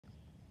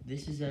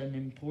This is an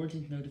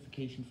important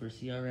notification for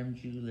CRM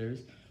Jewelers.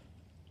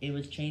 It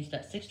was changed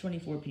at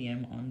 6:24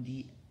 p.m. on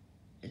the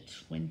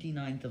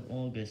 29th of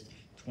August,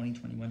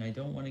 2021. I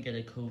don't want to get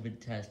a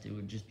COVID test, it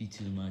would just be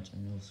too much,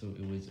 and also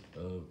it was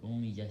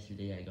only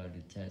yesterday I got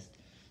a test,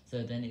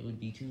 so then it would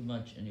be too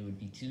much, and it would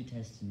be 2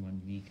 tests in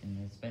 1 week,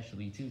 and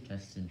especially 2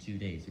 tests in 2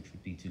 days, which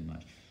would be too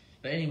much.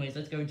 But anyways,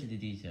 let's go into the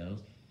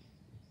details.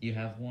 You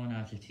have 1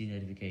 out of 2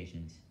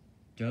 notifications.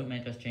 Don't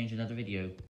make us change another video.